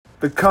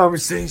The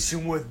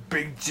Conversation with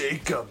Big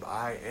Jacob.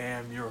 I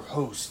am your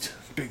host,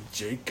 Big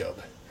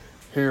Jacob,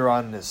 here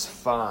on this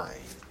fine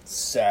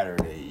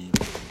Saturday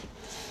evening.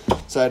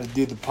 Decided to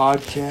do the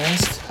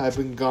podcast. I've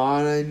been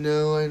gone, I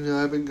know.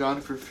 I've been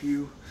gone for a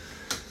few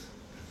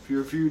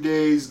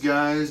days,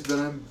 guys, but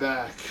I'm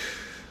back.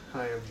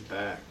 I am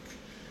back.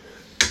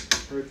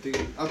 Everything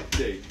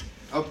update.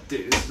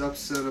 This is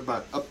episode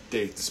about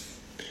updates.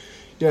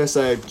 Yes,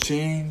 I have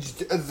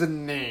changed the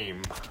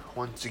name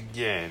once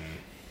again.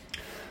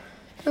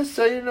 Just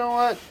so you know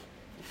what?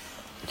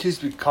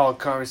 Just be called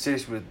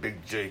Conversation with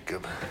Big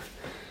Jacob.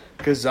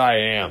 Because I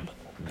am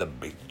the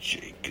Big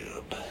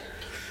Jacob.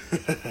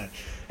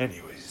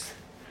 Anyways.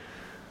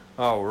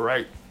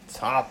 Alright.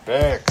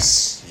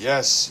 Topics.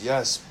 Yes.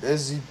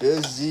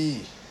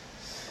 Busy.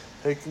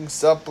 Taking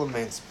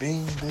supplements.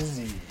 Being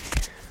busy.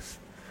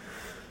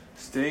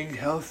 Staying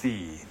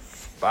healthy.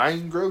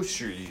 Buying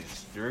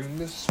groceries during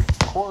this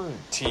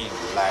quarantine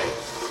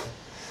life.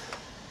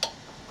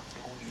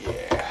 Oh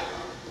yeah.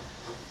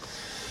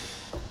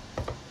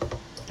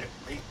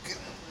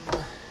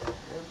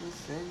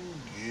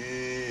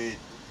 Good.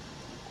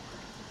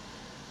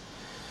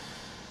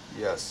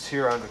 Yes,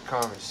 here on the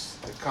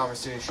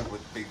Conversation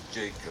with Big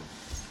Jacob,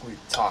 we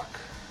talk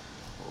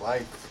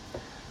life,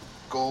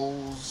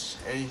 goals,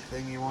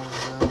 anything you want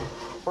to know,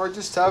 or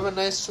just have a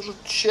nice little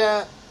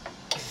chat.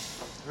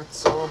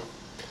 That's all.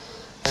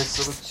 Nice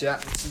little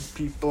chat with some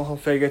people.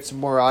 Hopefully I get some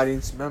more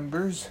audience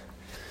members.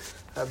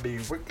 That'd be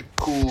wicked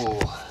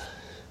cool.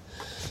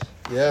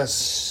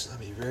 Yes,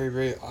 that'd be very,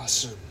 very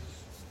awesome.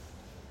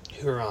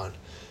 Here on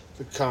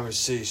the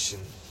Conversation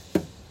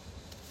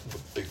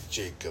with Big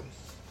Jacob.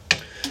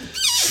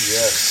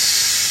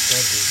 Yes,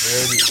 that'd be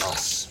very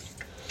awesome.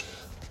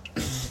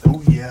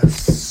 Oh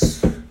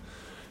yes.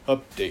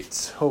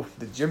 Updates. Oh,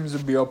 the gyms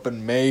will be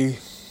open May.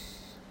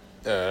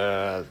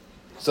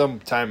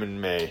 Sometime in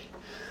May.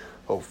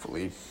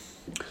 Hopefully.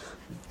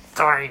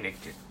 Trying to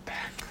get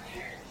back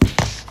there.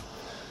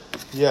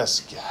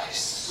 Yes,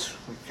 guys.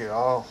 We can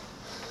all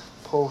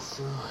pull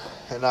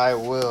through, and I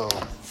will.